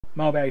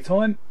mailbag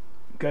time.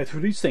 Go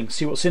through these things,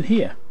 see what's in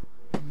here.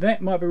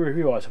 That might be a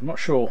review item, I'm not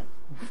sure.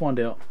 We'll find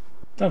out.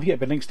 Don't forget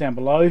the links down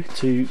below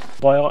to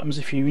buy items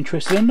if you're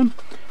interested in them.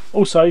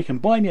 Also, you can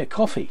buy me a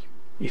coffee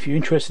if you're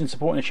interested in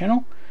supporting the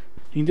channel.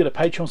 You can do the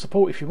Patreon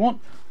support if you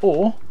want,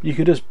 or you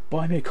could just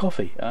buy me a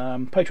coffee.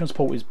 Patreon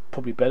support is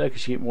probably better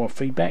because you get more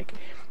feedback.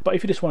 But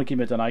if you just want to give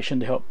me a donation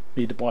to help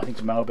me to buy things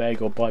in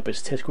Mailbag or buy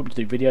best test equipment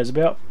to do videos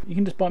about, you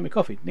can just buy me a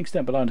coffee. Links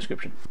down below in the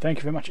description. Thank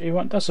you very much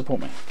everyone that does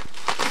support me.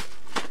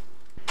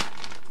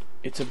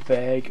 It's a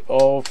bag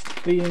of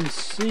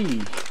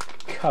BNC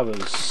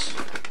covers.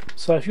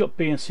 So if you've got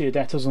BNC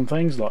adapters and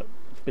things like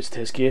bits of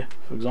test gear,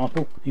 for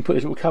example, you can put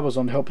these little covers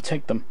on to help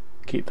protect them,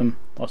 keep them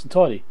nice and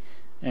tidy.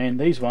 And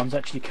these ones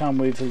actually come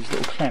with these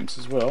little clamps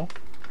as well.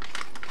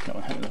 That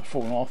one hasn't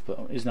fallen off,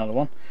 but here's another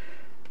one.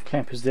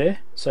 Clamp is there,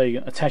 so you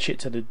can attach it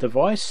to the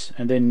device,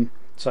 and then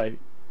so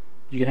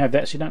you can have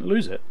that so you don't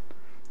lose it.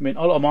 I mean,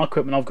 a lot of my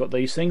equipment, I've got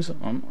these things.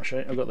 I'll show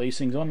you. I've got these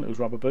things on, little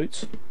rubber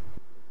boots,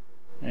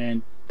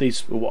 and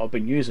these are what I've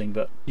been using.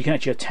 But you can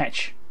actually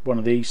attach one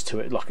of these to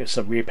it, like it's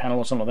a rear panel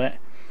or something like that,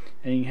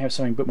 and you can have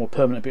something a bit more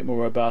permanent, a bit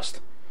more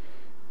robust,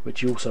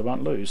 which you also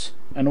won't lose.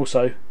 And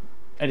also,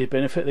 added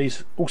benefit,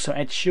 these also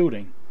add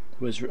shielding,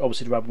 whereas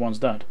obviously the rubber ones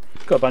don't.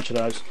 Got a bunch of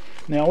those.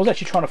 Now I was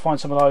actually trying to find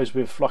some of those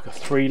with like a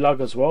 3 lug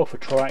as well for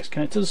Triax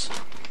connectors.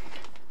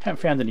 Haven't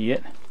found any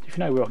yet. If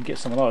you know where I can get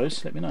some of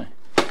those, let me know.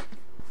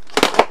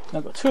 Now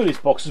I've got 2 of these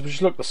boxes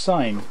which look the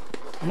same.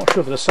 I'm not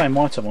sure if they're the same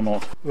item or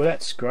not. Well,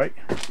 that's great.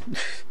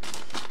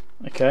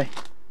 Okay.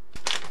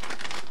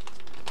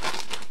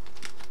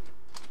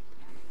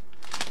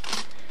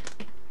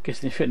 Guess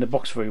it didn't fit in the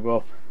box very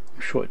well.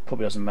 I'm sure it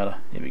probably doesn't matter.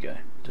 Here we go.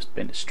 Just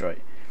bend it straight.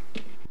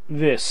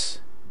 This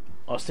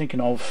I was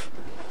thinking of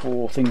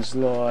for things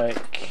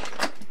like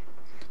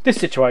this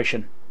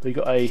situation. We've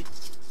got a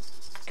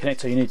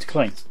connector you need to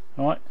clean.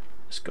 Alright,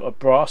 it's got a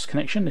brass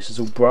connection. This is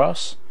all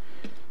brass.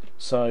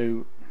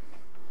 So,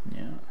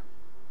 yeah.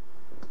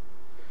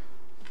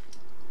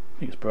 I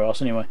think it's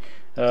brass anyway.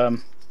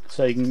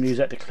 So you can use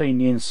that to clean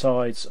the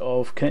insides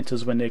of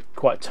connectors when they're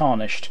quite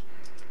tarnished,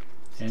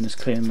 and just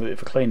clean them with it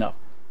for cleanup.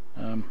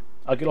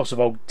 I get lots of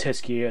old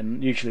test gear,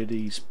 and usually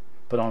these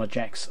banana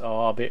jacks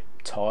are a bit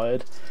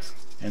tired,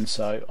 and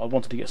so I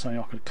wanted to get something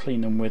I could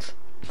clean them with.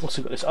 I've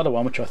also got this other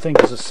one which I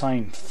think is the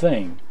same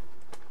thing.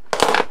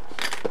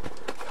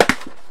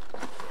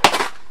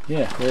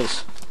 Yeah,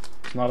 there's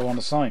another one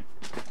the same.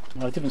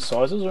 Are they different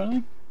sizes or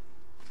anything?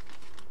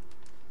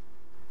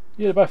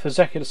 Yeah, they're both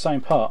exactly the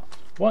same part.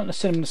 Why don't they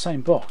send them in the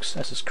same box?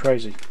 That's just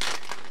crazy.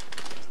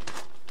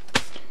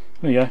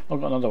 There you go,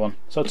 I've got another one.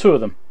 So 2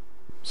 of them.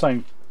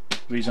 Same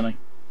reasoning.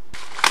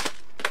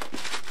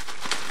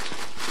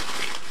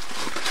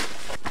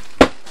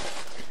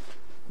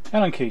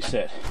 Allen key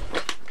set.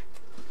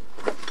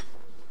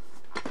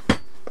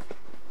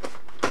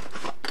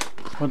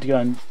 I went to go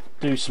and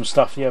do some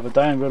stuff the other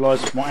day and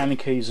realised that my Allen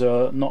keys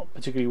are not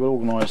particularly well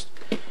organised.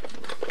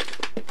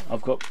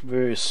 I've got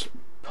various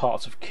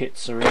parts of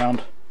kits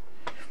around,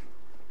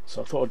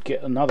 so I thought I'd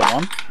get another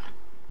one.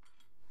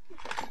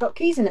 Got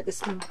keys in it this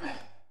time.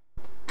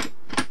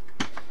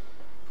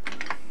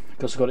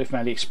 Because I got it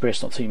from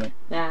AliExpress, not Temu.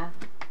 Yeah.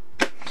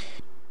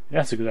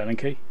 That's a good Allen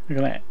key. Look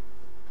at that.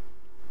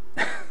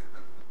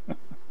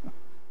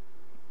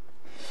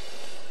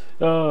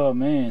 Oh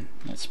man,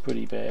 that's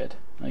pretty bad.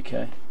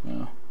 Okay,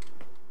 well.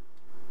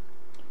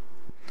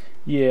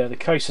 Yeah, the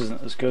case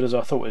isn't as good as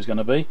I thought it was going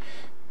to be,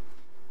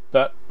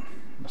 but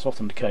that's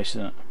often the case,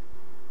 isn't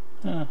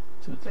it?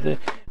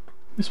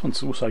 This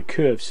one's also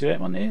curved. See that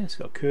one there? It's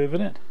got a curve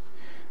in it.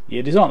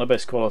 Yeah, these aren't the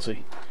best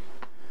quality,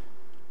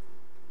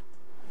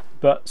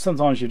 but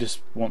sometimes you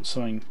just want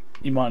something.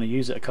 You might only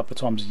use it a couple of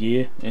times a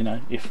year, you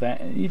know, if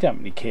that. You don't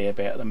really care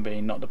about them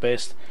being not the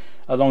best,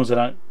 as long as they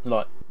don't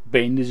like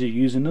bend as you're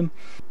using them.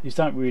 These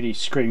don't really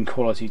scream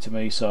quality to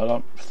me, so I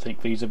don't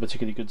think these are a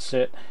particularly good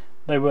set.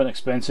 They weren't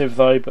expensive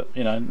though, but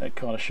you know, that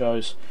kind of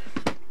shows.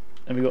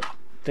 And we've got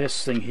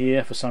this thing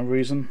here for some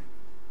reason,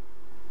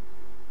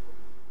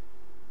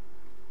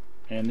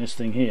 and this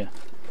thing here.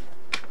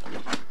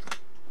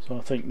 So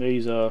I think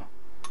these are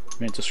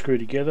meant to screw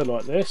together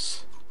like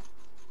this,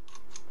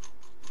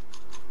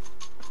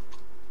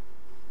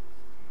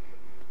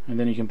 and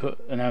then you can put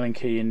an Allen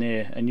key in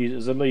there and use it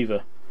as a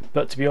lever.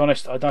 But to be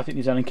honest, I don't think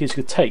these Allen keys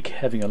could take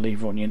having a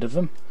lever on the end of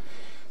them.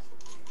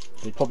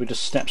 They'd probably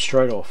just snap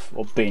straight off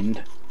or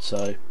bend,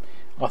 so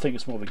I think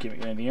it's more of a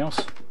gimmick than anything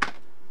else.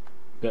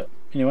 But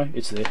anyway,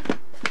 it's there.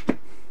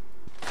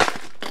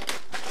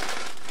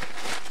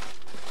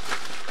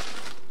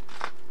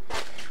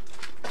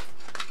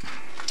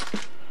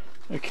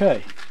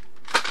 Okay,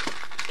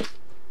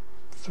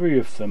 3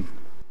 of them.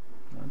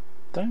 I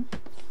don't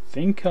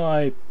think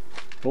I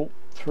bought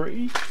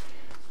 3.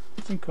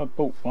 I think I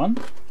bought 1.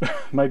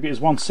 Maybe it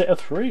was 1 set of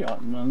 3. I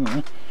don't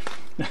know.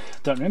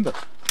 Don't remember.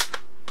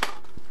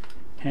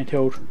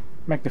 Handheld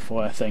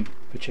magnifier thing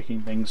for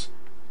checking things.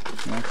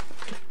 Don't know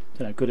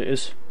how good it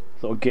is.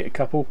 Thought I'd get a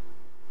couple.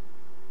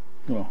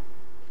 Well,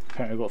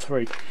 apparently I got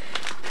 3.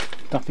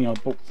 Don't think I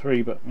bought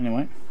 3, but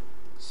anyway.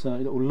 So a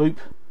little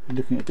loop You're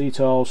looking at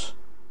details,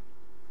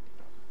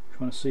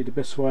 trying to see the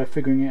best way of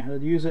figuring out how to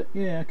use it.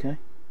 Yeah, okay.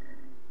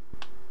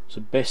 It's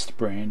a Best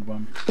brand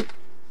one.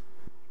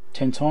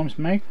 10 times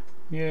mag?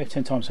 Yeah,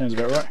 10 times sounds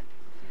about right.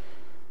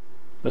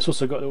 But it's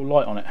also got a little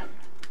light on it.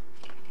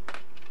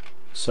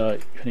 So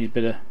if you need a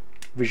bit of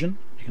vision,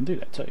 you can do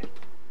that too.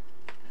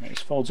 And it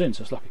just folds in,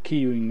 so it's like a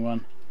keyring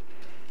one.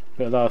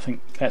 But although I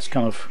think that's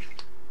kind of,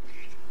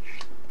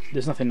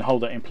 there's nothing to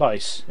hold that in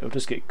place, it'll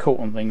just get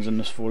caught on things and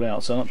just fall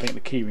out. So I don't think the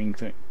keyring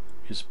thing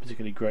is a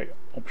particularly great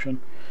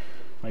option.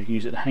 Maybe you can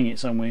use it to hang it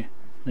somewhere,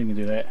 you can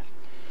do that.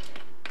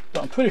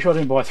 But I'm pretty sure I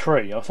didn't buy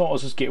 3. I thought I'd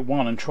just get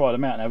 1 and try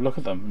them out and have a look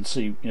at them and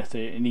see if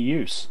they're any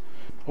use.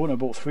 I wouldn't have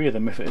bought 3 of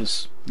them if it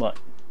was like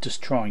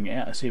just trying it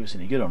out to see if it's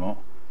any good or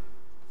not.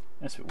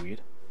 That's a bit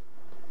weird.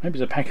 Maybe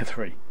it's a pack of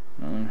 3.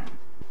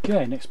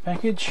 Okay, next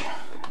package.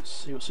 Let's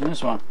see what's in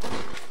this one.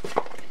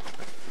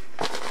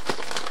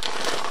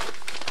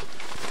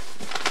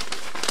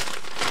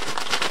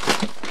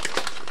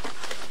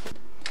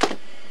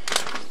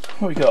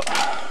 What we got?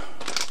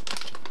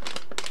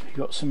 We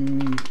got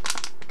some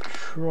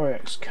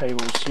Triax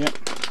cables here.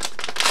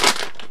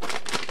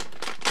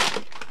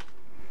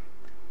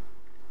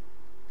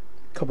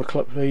 Copper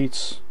clip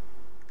leads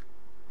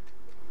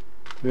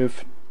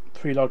with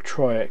 3 lug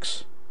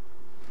Triax.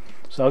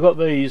 So I got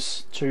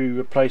these to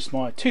replace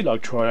my 2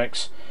 lug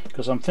Triax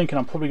because I'm thinking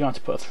I'm probably going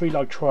to put a 3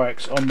 lug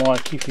Triax on my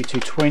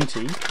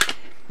Q3220.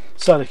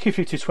 So the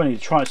Q3220,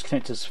 the Triax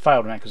connectors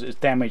failed on that because it was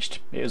damaged.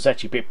 It was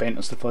actually a bit bent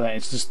and stuff like that.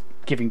 It's just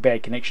giving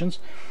bad connections,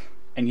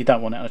 and you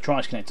don't want that on a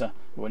Triax connector,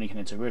 or any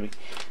connector really.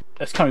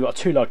 It's kind of got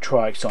a 2 lug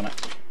Triax on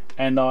it,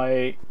 and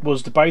I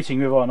was debating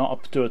whether or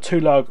not to do a 2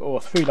 lug or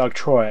a 3 lug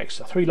Triax.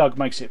 A 3 lug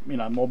makes it, you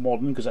know, more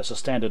modern because that's a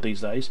standard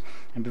these days,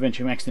 and prevents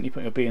you from accidentally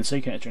putting a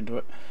BNC connector into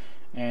it.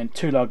 And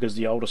 2 lug is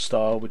the older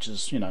style, which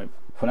is, you know,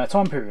 from that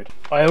time period.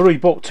 I already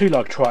bought 2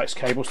 lug Triax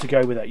cables to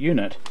go with that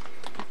unit,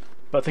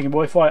 but thinking,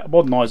 well, if I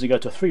modernise and go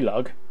to a 3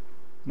 lug,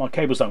 my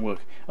cables don't work.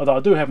 Although I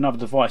do have another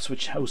device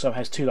which also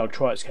has 2 lug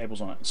Triax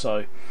cables on it,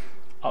 so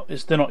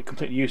they're not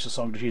completely useless,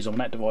 so I'm going to use them on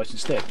that device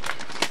instead.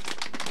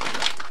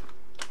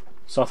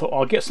 So I thought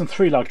I'll get some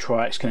 3 lug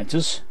Triax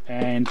connectors,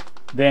 and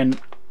then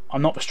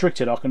I'm not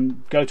restricted. I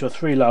can go to a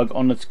 3 lug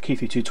on the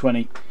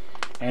Q3220,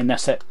 and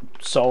that's that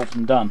solved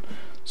and done.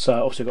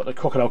 So obviously I've got the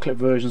Crocodile clip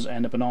versions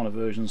and the banana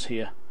versions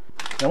here.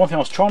 Now one thing I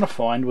was trying to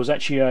find was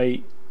actually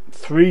a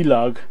 3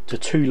 lug to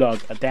 2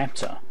 lug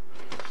adapter.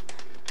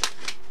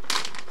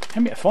 How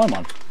me to find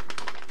one?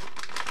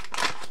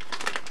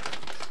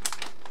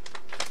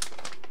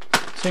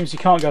 Seems you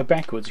can't go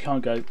backwards, you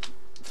can't go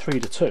 3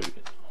 to 2.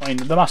 I mean,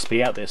 there must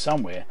be out there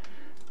somewhere.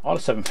 I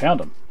just haven't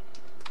found them.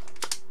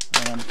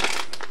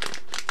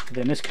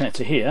 Then this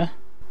connector here,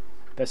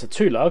 that's a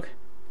 2 lug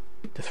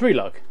to 3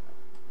 lug.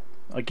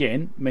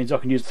 Again, means I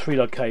can use the 3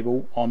 lug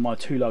cable on my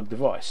 2 lug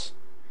device.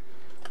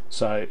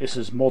 So this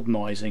is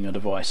modernising a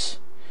device.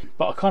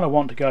 But I kind of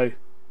want to go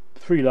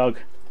 3 lug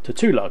to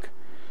 2 lug.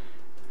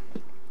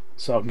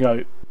 So I can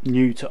go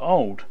new to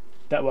old.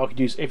 That way I could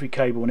use every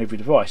cable on every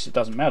device, it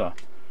doesn't matter.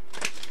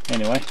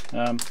 Anyway,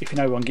 if you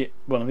know one, get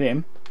one of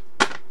them,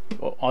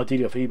 or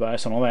ideally off eBay or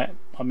something like that.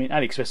 I mean,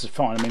 AliExpress is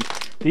fine. I mean,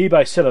 the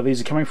eBay seller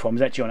these are coming from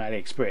is actually on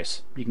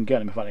AliExpress. You can get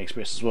them off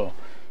AliExpress as well.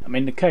 I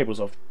mean, the cables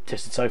I've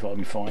tested so far have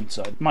been fine,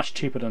 so much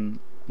cheaper than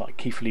like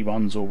Keithley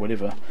ones or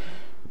whatever.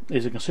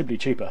 These are considerably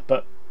cheaper,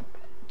 but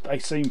they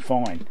seem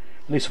fine,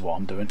 at least for what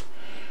I'm doing.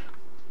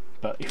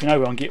 But if you know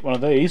where I can get one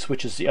of these,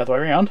 which is the other way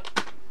around,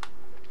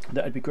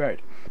 that would be great.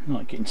 I'm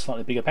not getting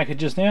slightly bigger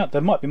packages now.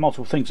 There might be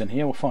multiple things in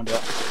here, we'll find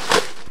out.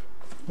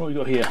 What we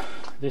got here?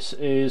 This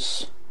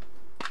is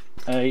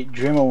a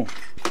Dremel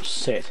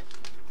set,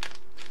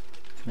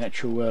 an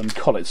actual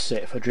Collet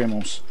set for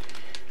Dremels.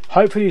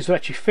 Hopefully these will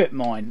actually fit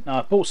mine. Now,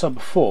 I bought some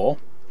before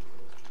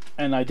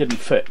and they didn't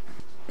fit.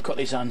 I got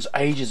these ones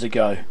ages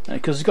ago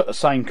because it's got the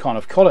same kind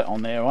of collet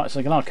on there, right? So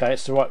I'm thinking, okay,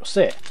 it's the right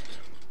set.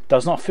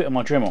 Does not fit on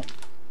my Dremel.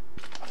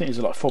 I think these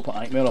are like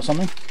 4.8mm or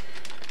something.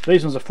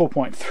 These ones are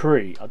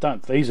 4.3. I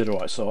don't think these are the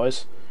right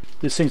size.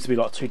 This seems to be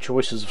like 2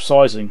 choices of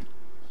sizing.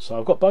 So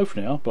I've got both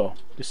now. Well,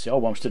 this is the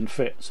old one which didn't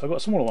fit, so I've got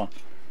a smaller one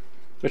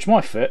which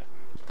might fit.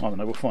 I don't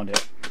know, we'll find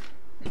out.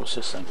 What's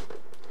this thing?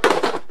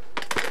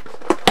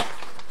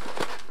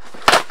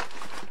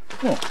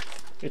 Oh,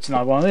 it's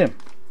another one of them,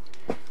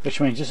 which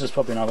means this is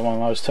probably another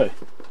one of those too.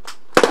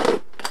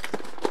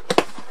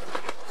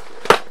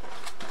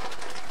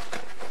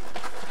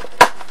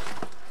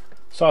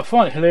 So I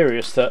find it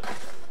hilarious that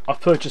I've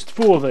purchased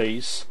 4 of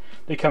these.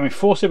 They come in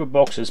 4 separate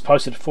boxes,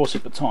 posted at 4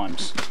 separate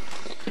times,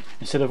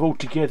 instead of all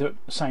together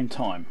at the same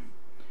time.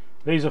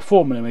 These are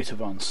 4mm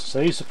ones,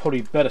 so these are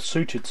probably better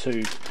suited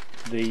to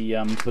the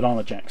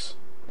banana jacks,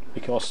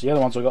 because the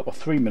other ones I got were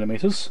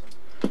 3mm,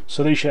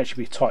 so these should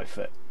actually be tight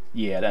fit.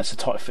 Yeah, that's a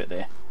tight fit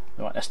there.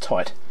 Right, that's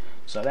tight.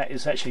 So that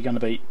is actually going to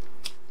be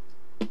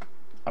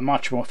a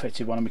much more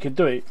effective one, and we could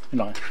do it, you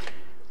know,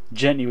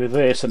 gently with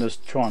this, and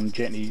just try and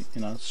gently,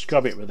 you know,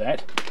 scrub it with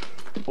that,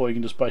 or you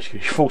can just basically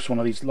force one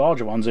of these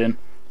larger ones in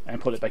and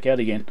pull it back out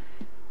again,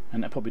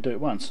 and that'll probably do it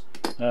once.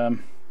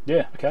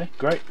 Yeah, okay,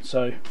 great.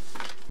 So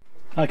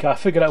Okay, I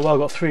figured out why I've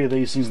got 3 of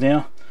these things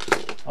now.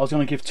 I was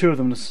going to give 2 of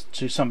them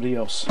to somebody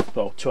else,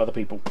 well, 2 other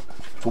people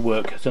for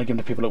work. I was going to give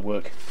them to people at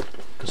work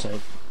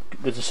because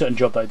there's a certain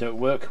job they do at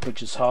work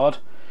which is hard.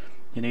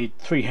 You need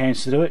 3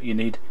 hands to do it. You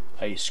need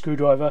a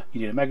screwdriver,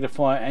 you need a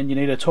magnifier, and you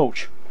need a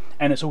torch,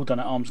 and it's all done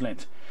at arm's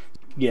length.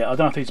 Yeah, I don't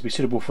know if these will be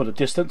suitable for the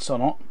distance or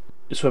not.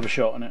 It's worth a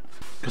shot on it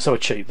because they were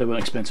cheap, they weren't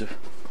expensive.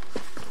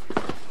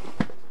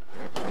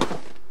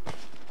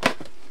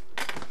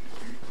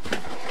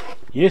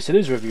 Yes, it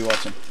is a review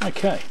item.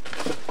 Okay.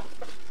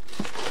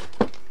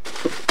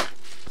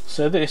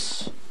 So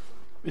this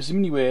is the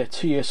Miniware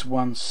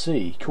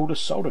TS1C called a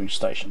soldering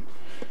station.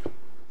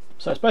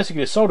 So it's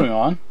basically a soldering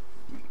iron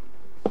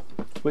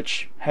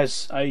which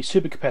has a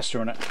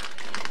supercapacitor in it,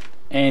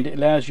 and it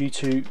allows you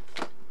to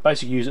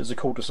basically use it as a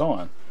cordless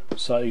iron.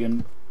 So you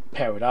can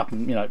power it up,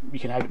 and you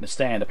can have it in a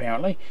stand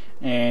apparently,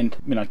 and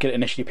get it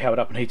initially powered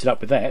up and heated up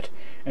with that,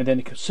 and then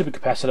the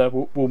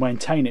supercapacitor will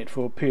maintain it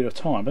for a period of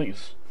time. I think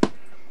it's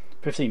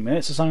 15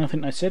 minutes or something, I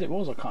think they said it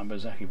was. I can't remember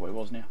exactly what it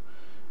was now,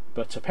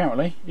 but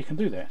apparently you can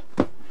do that.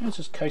 It's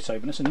just case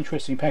open. It's an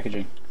interesting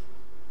packaging.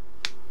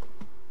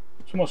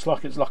 It's almost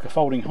like it's like a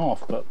folding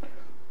half, but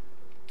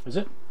is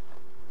it?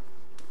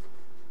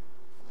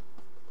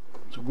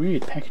 It's a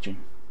weird packaging.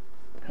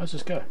 How does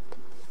this go?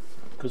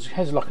 Because it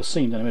has like a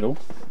seam in the middle.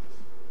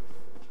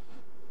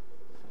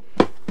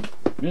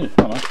 Yeah,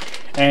 I don't know.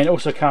 And it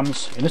also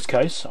comes, in this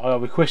case, I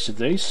requested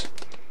these,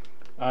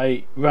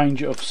 a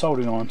range of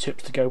soldering iron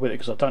tips to go with it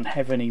because I don't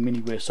have any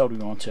Miniware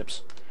soldering iron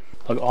tips.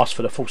 I asked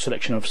for the full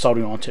selection of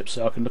soldering iron tips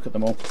so I can look at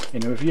them all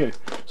in a review.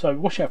 So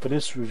watch out for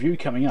this review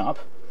coming up.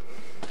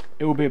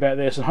 It will be about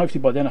this, and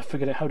hopefully by then I've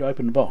figured out how to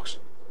open the box.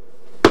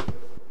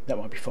 That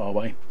might be far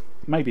away.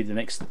 Maybe the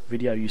next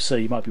video you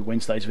see might be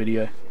Wednesday's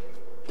video.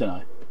 Don't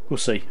know. We'll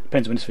see.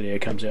 Depends when this video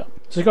comes out.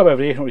 So go over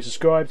there if you're already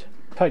subscribed.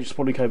 Page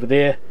support link over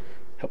there.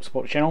 Helps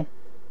support the channel.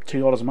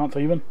 $2 a month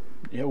even.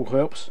 It all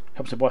helps.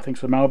 Helps to buy things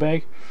for the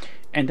Mailbag.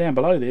 And down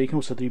below there you can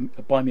also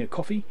buy me a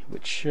coffee,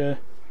 which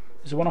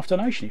is a one-off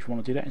donation if you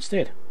want to do that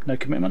instead. No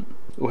commitment.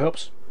 It all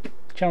helps. The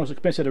channel's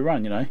expensive to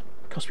run,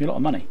 Costs me a lot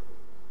of money.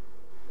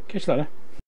 Catch you later.